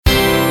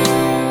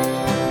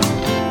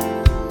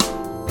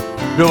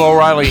Bill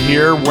O'Reilly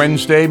here,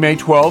 Wednesday, May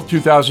 12,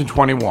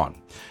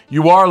 2021.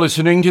 You are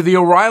listening to the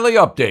O'Reilly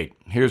Update.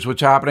 Here's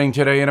what's happening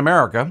today in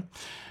America.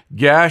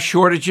 Gas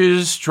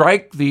shortages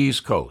strike the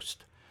East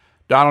Coast.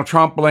 Donald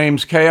Trump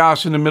blames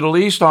chaos in the Middle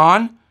East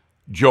on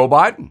Joe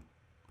Biden.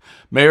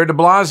 Mayor de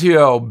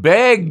Blasio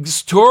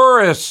begs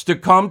tourists to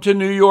come to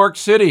New York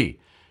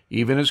City,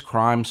 even as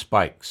crime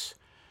spikes.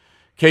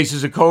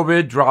 Cases of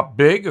COVID drop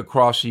big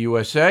across the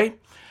USA.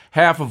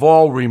 Half of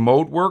all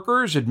remote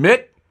workers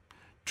admit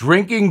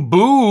drinking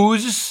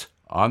booze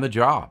on the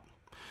job.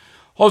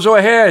 Also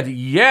ahead,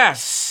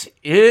 yes,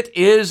 it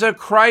is a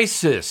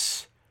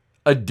crisis.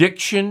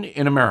 Addiction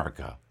in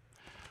America.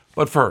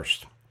 But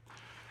first,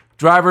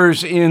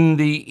 drivers in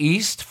the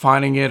East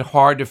finding it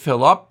hard to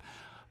fill up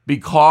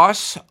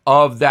because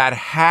of that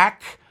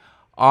hack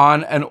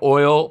on an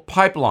oil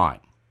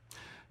pipeline.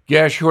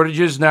 Gas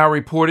shortages now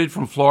reported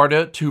from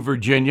Florida to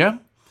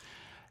Virginia.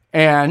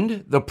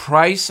 And the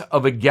price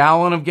of a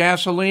gallon of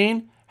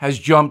gasoline has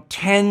jumped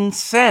 10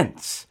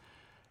 cents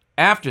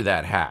after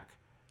that hack.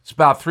 It's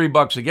about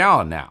 $3 a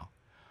gallon now.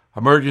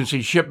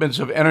 Emergency shipments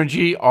of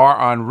energy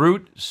are en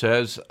route,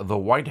 says the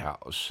White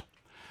House.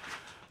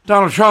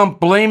 Donald Trump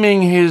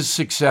blaming his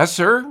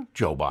successor,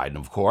 Joe Biden,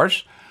 of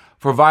course,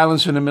 for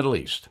violence in the Middle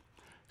East.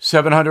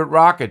 700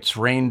 rockets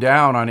rained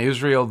down on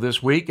Israel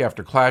this week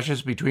after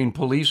clashes between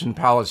police and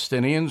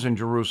Palestinians in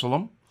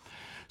Jerusalem.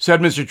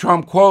 Said Mr.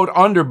 Trump, quote,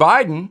 under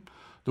Biden,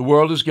 the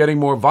world is getting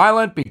more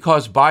violent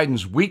because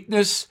Biden's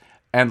weakness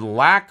and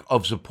lack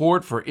of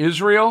support for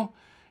Israel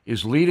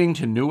is leading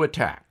to new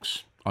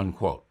attacks,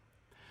 unquote.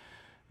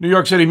 New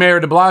York City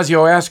Mayor de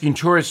Blasio asking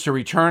tourists to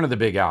return to the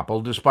Big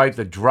Apple despite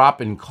the drop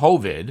in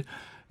COVID.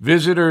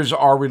 Visitors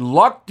are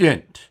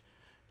reluctant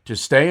to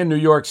stay in New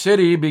York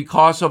City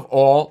because of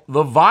all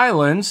the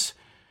violence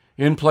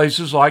in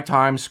places like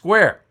Times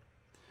Square.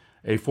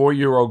 A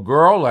 4-year-old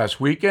girl last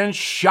weekend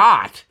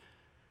shot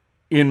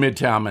in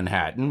Midtown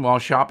Manhattan while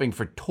shopping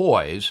for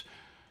toys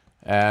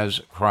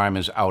as crime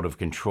is out of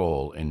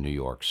control in New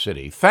York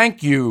City.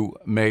 Thank you,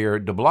 Mayor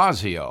de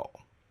Blasio.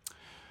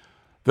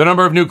 The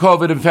number of new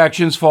COVID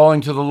infections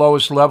falling to the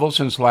lowest level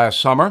since last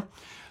summer.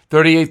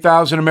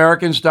 38,000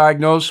 Americans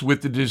diagnosed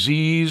with the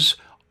disease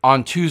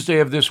on Tuesday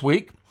of this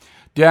week,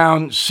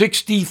 down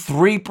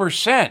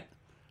 63%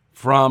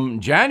 from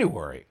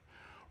January.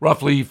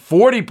 Roughly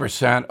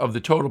 40% of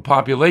the total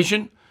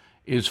population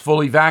is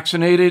fully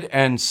vaccinated,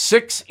 and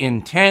 6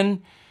 in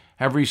 10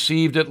 have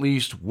received at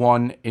least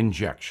one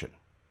injection.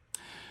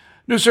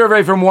 New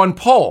survey from one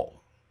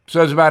poll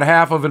says about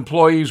half of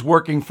employees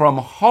working from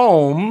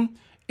home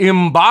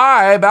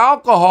imbibe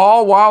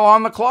alcohol while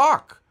on the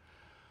clock.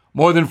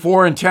 More than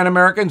 4 in 10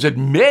 Americans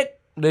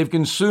admit they've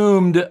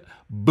consumed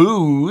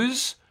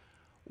booze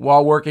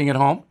while working at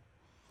home.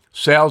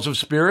 Sales of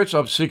spirits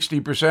up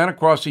 60%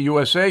 across the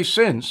USA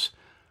since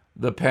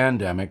the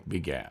pandemic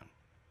began.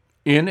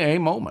 In a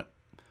moment,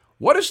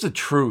 what is the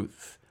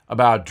truth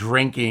about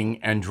drinking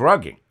and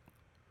drugging?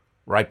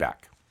 Right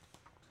back.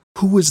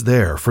 Who is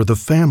there for the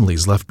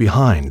families left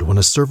behind when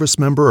a service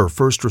member or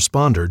first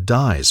responder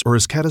dies or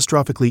is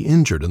catastrophically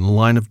injured in the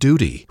line of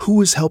duty?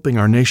 Who is helping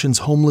our nation's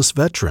homeless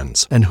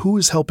veterans? And who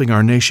is helping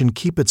our nation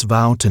keep its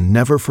vow to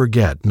never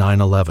forget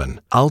 9/11?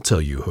 I'll tell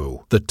you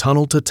who. The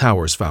Tunnel to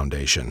Towers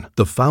Foundation.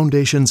 The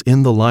foundation's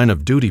In the Line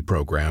of Duty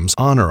programs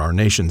honor our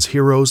nation's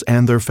heroes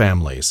and their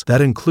families.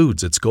 That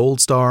includes its Gold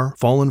Star,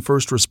 Fallen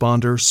First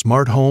Responder,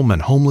 Smart Home,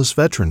 and Homeless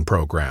Veteran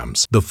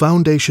programs. The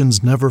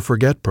foundation's Never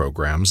Forget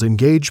programs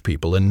engage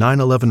people in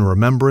 9/11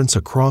 remembrance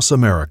across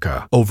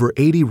America. Over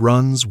 80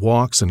 runs,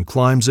 walks, and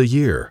climbs a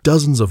year,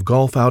 dozens of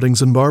golf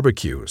outings and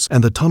barbecues,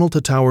 and the Tunnel to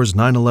Towers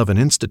 9/11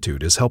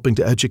 Institute is helping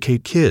to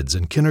educate kids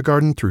in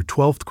kindergarten through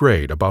 12th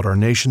grade about our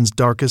nation's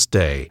darkest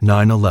day,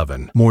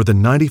 9/11. More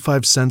than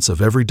 95 cents of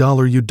every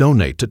dollar you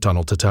donate to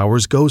Tunnel to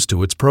Towers goes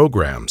to its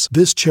programs.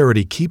 This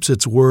charity keeps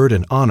its word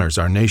and honors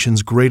our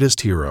nation's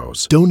greatest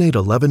heroes. Donate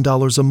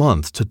 $11 a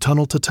month to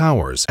Tunnel to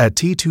Towers at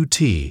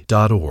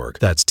T2T.org.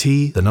 That's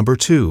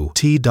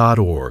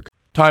T2T.org.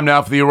 Time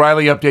now for the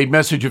O'Reilly Update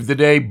message of the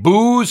day.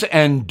 Booze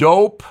and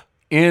dope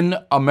in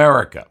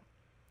America.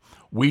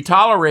 We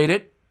tolerate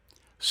it.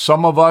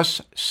 Some of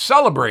us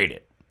celebrate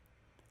it.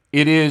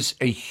 It is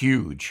a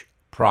huge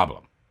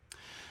problem.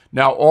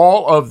 Now,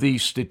 all of the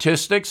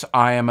statistics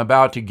I am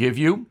about to give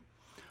you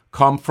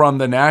come from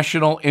the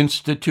National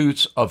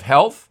Institutes of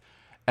Health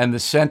and the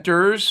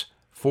Centers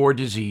for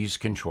Disease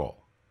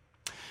Control.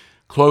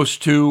 Close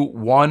to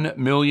 1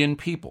 million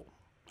people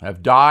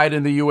have died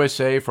in the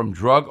USA from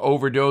drug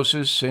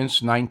overdoses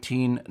since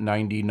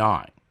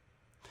 1999.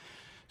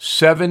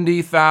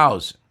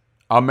 70,000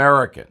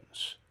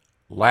 Americans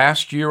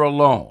last year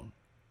alone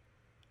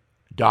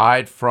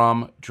died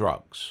from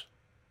drugs.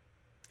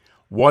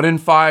 1 in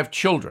 5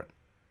 children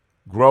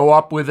grow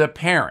up with a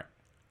parent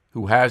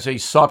who has a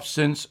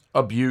substance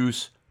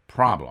abuse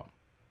problem.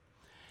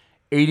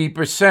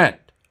 80%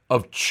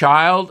 of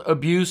child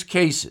abuse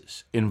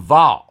cases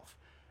involve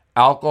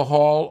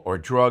alcohol or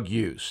drug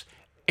use.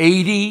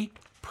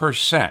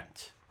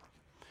 80%.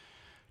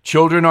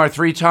 Children are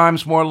 3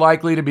 times more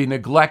likely to be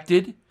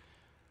neglected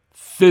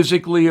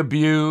physically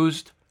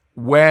abused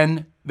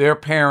when their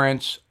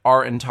parents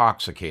are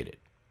intoxicated.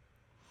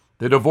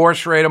 The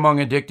divorce rate among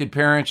addicted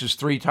parents is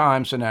 3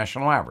 times the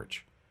national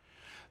average.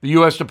 The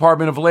U.S.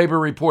 Department of Labor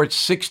reports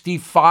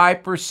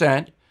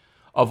 65%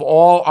 of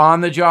all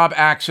on-the-job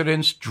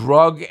accidents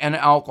drug and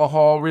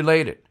alcohol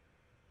related.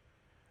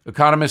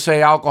 Economists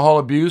say alcohol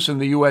abuse in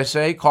the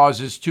USA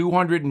causes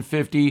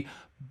 $250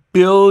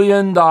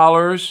 billion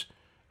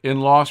in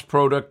lost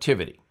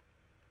productivity.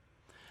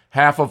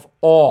 Half of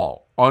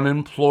all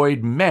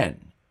unemployed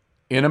men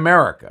in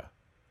America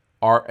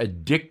are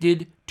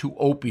addicted to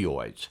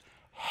opioids.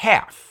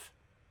 Half.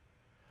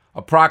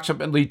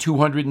 Approximately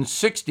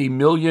 260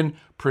 million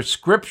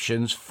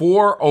prescriptions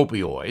for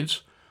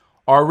opioids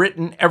are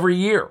written every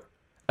year,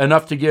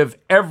 enough to give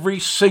every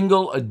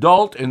single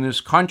adult in this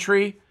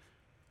country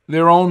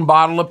their own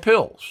bottle of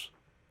pills.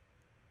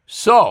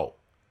 So,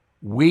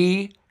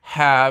 we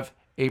have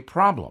a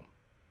problem.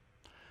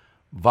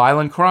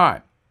 Violent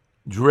crime,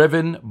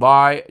 driven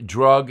by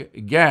drug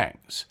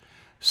gangs.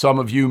 Some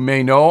of you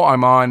may know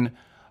I'm on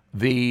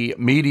the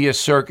media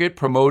circuit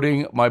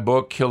promoting my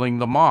book, Killing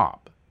the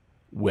Mob.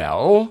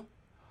 Well,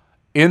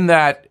 in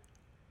that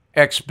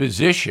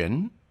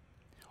exposition,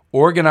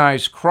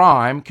 organized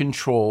crime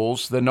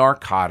controls the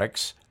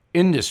narcotics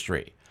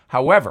industry.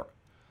 However,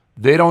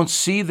 they don't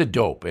see the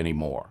dope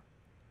anymore.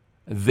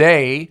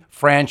 They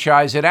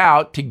franchise it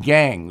out to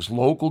gangs,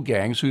 local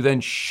gangs, who then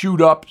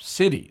shoot up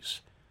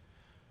cities.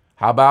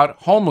 How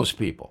about homeless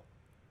people?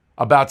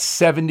 About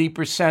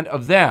 70%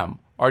 of them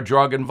are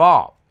drug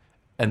involved,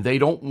 and they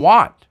don't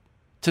want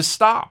to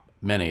stop,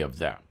 many of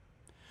them.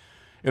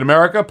 In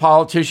America,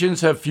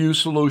 politicians have few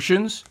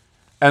solutions,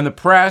 and the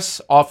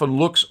press often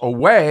looks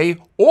away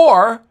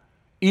or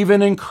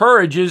even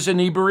encourages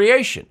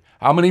inebriation.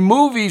 How many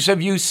movies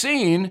have you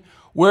seen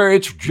where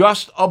it's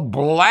just a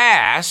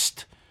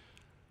blast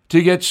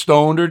to get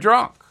stoned or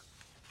drunk?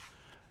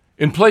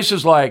 In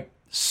places like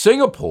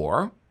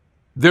Singapore,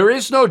 there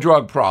is no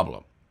drug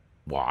problem.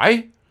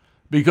 Why?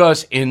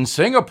 Because in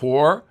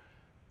Singapore,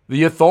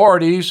 the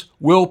authorities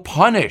will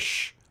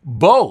punish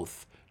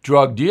both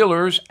drug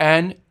dealers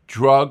and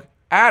drug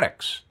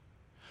addicts.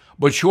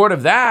 But short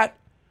of that,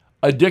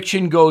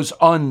 addiction goes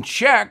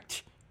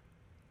unchecked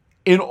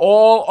in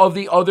all of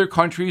the other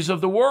countries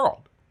of the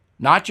world,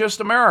 not just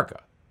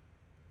America.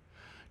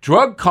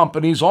 Drug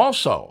companies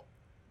also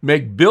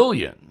make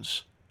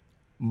billions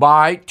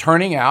by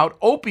turning out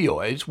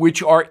opioids,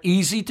 which are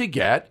easy to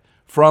get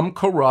from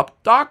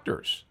corrupt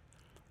doctors.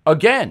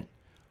 Again,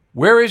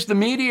 where is the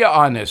media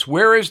on this?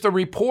 Where is the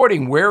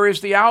reporting? Where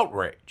is the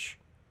outrage?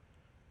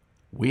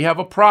 We have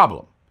a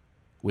problem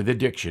with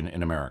addiction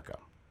in America.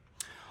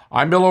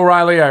 I'm Bill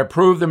O'Reilly. I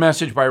approve the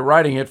message by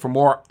writing it. For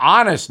more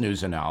honest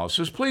news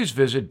analysis, please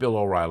visit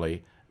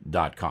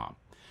BillO'Reilly.com.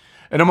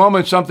 In a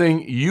moment,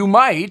 something you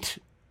might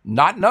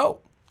not know.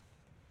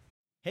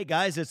 Hey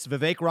guys, it's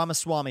Vivek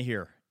Ramaswamy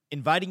here,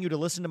 inviting you to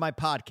listen to my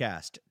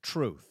podcast,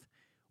 Truth.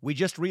 We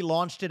just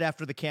relaunched it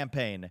after the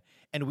campaign,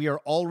 and we are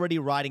already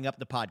riding up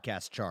the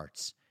podcast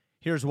charts.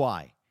 Here's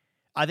why.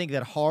 I think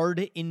that hard,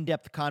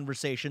 in-depth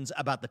conversations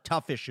about the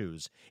tough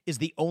issues is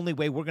the only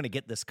way we're going to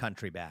get this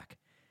country back.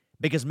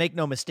 Because make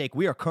no mistake,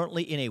 we are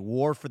currently in a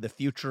war for the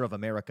future of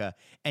America,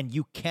 and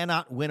you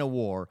cannot win a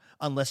war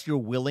unless you're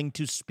willing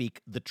to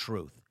speak the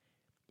truth.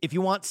 If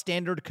you want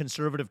standard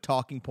conservative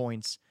talking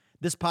points,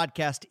 this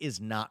podcast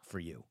is not for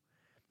you.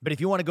 But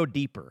if you want to go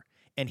deeper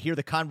and hear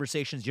the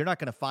conversations you're not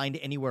going to find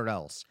anywhere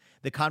else,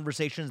 the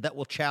conversations that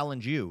will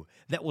challenge you,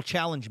 that will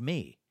challenge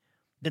me,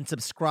 then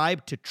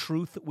subscribe to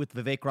Truth with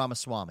Vivek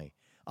Ramaswamy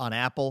on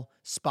Apple,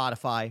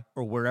 Spotify,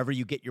 or wherever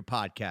you get your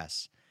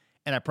podcasts.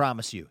 And I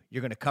promise you,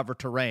 you're going to cover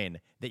terrain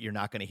that you're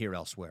not going to hear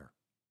elsewhere.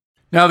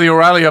 Now, the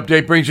O'Reilly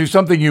Update brings you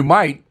something you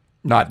might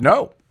not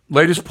know.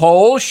 Latest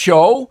polls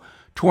show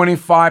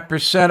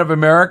 25% of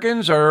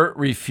Americans are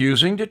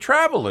refusing to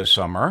travel this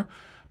summer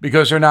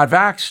because they're not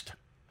vaxxed.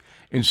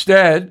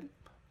 Instead,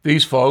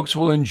 these folks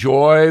will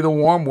enjoy the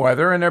warm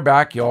weather in their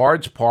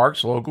backyards,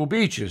 parks, local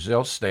beaches.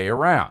 They'll stay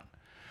around.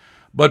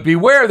 But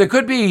beware, there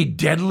could be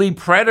deadly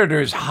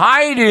predators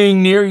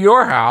hiding near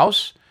your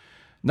house.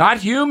 Not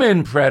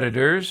human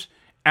predators,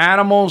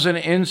 animals and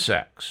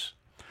insects.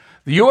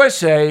 The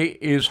USA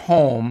is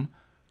home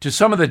to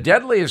some of the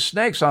deadliest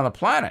snakes on the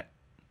planet.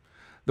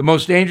 The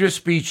most dangerous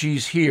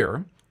species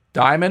here,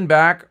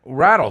 diamondback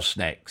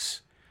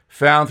rattlesnakes,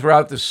 found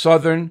throughout the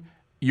southern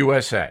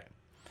USA.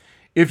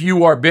 If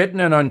you are bitten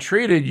and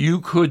untreated, you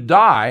could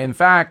die. In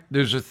fact,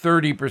 there's a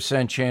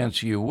 30%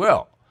 chance you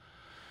will.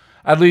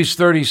 At least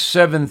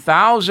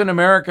 37,000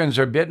 Americans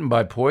are bitten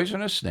by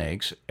poisonous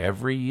snakes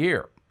every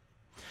year.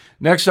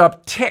 Next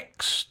up,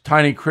 ticks.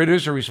 Tiny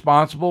critters are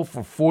responsible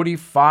for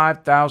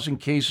 45,000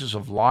 cases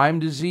of Lyme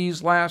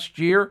disease last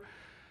year.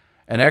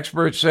 And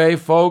experts say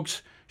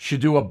folks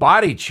should do a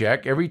body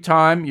check every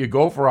time you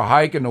go for a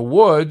hike in the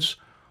woods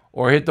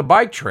or hit the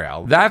bike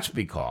trail. That's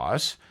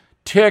because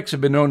ticks have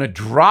been known to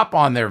drop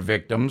on their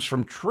victims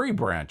from tree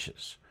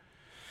branches.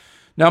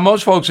 Now,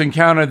 most folks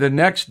encounter the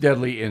next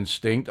deadly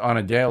instinct on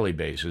a daily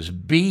basis,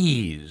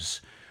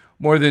 bees.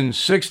 More than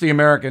 60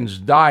 Americans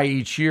die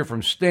each year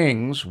from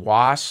stings,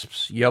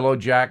 wasps, yellow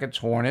jackets,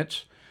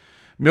 hornets.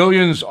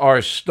 Millions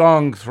are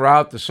stung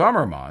throughout the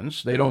summer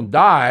months. They don't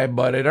die,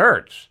 but it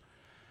hurts.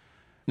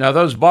 Now,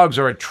 those bugs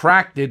are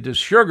attracted to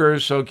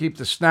sugars, so keep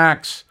the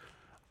snacks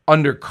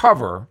under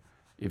cover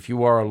if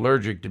you are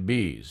allergic to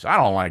bees. I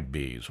don't like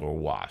bees or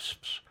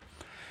wasps.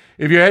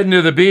 If you're heading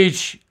to the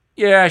beach,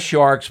 yeah,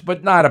 sharks,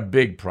 but not a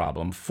big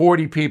problem.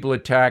 40 people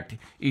attacked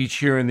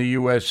each year in the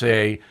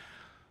USA.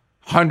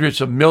 Hundreds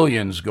of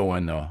millions go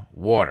in the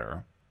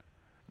water.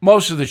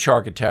 Most of the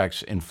shark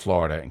attacks in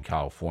Florida and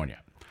California.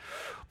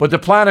 But the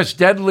planet's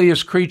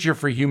deadliest creature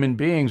for human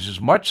beings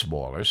is much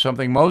smaller,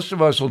 something most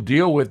of us will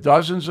deal with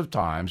dozens of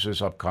times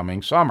this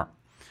upcoming summer.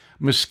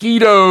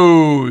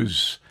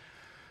 Mosquitoes.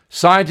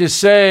 Scientists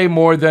say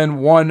more than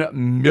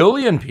 1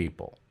 million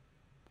people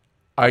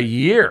a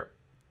year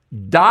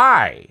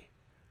die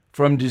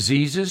from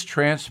diseases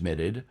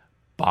transmitted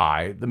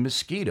by the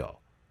mosquito.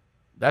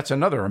 That's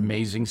another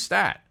amazing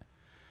stat.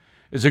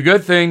 It's a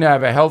good thing to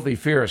have a healthy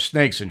fear of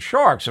snakes and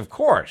sharks, of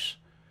course,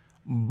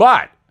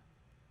 but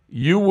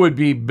you would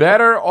be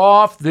better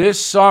off this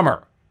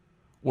summer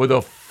with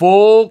a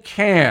full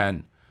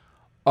can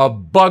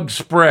of bug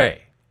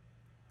spray.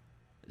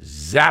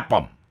 Zap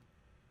them.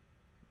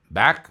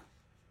 Back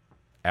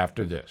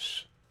after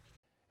this.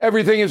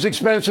 Everything is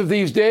expensive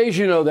these days,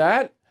 you know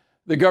that.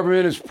 The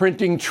government is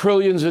printing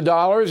trillions of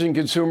dollars and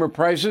consumer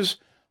prices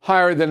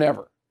higher than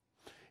ever.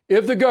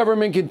 If the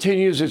government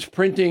continues its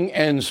printing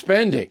and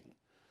spending,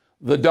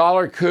 the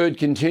dollar could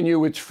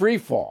continue its free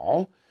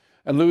fall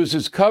and lose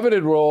its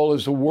coveted role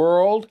as the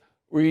world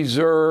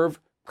reserve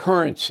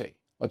currency.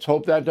 Let's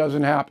hope that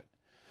doesn't happen.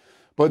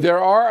 But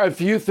there are a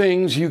few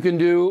things you can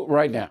do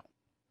right now.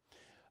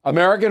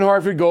 American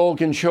Hartford Gold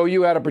can show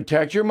you how to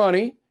protect your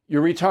money,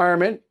 your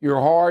retirement,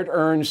 your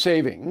hard-earned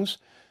savings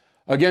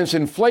against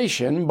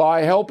inflation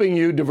by helping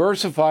you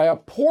diversify a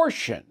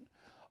portion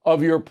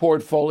of your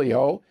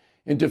portfolio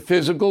into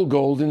physical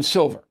gold and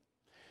silver.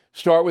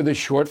 Start with a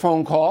short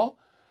phone call,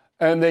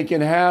 and they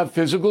can have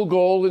physical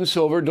gold and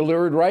silver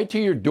delivered right to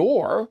your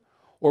door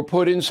or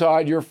put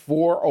inside your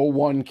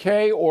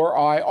 401k or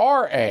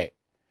IRA.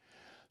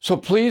 So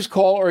please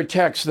call or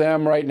text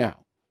them right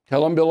now.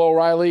 Tell them Bill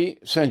O'Reilly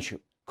sent you.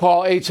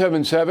 Call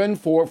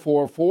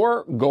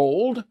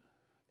 877-444-GOLD,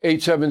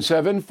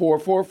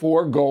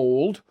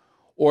 877-444-GOLD,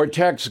 or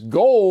text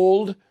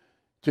GOLD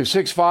to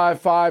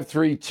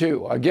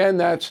 65532. Again,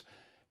 that's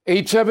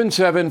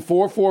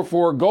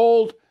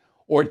 877-444-GOLD,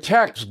 or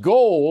text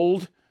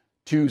GOLD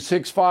to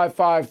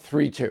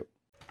 65532.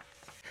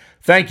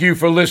 Thank you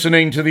for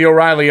listening to the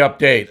O'Reilly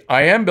Update.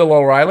 I am Bill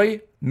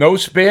O'Reilly. No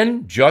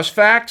spin, just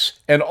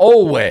facts, and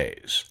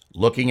always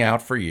looking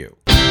out for you.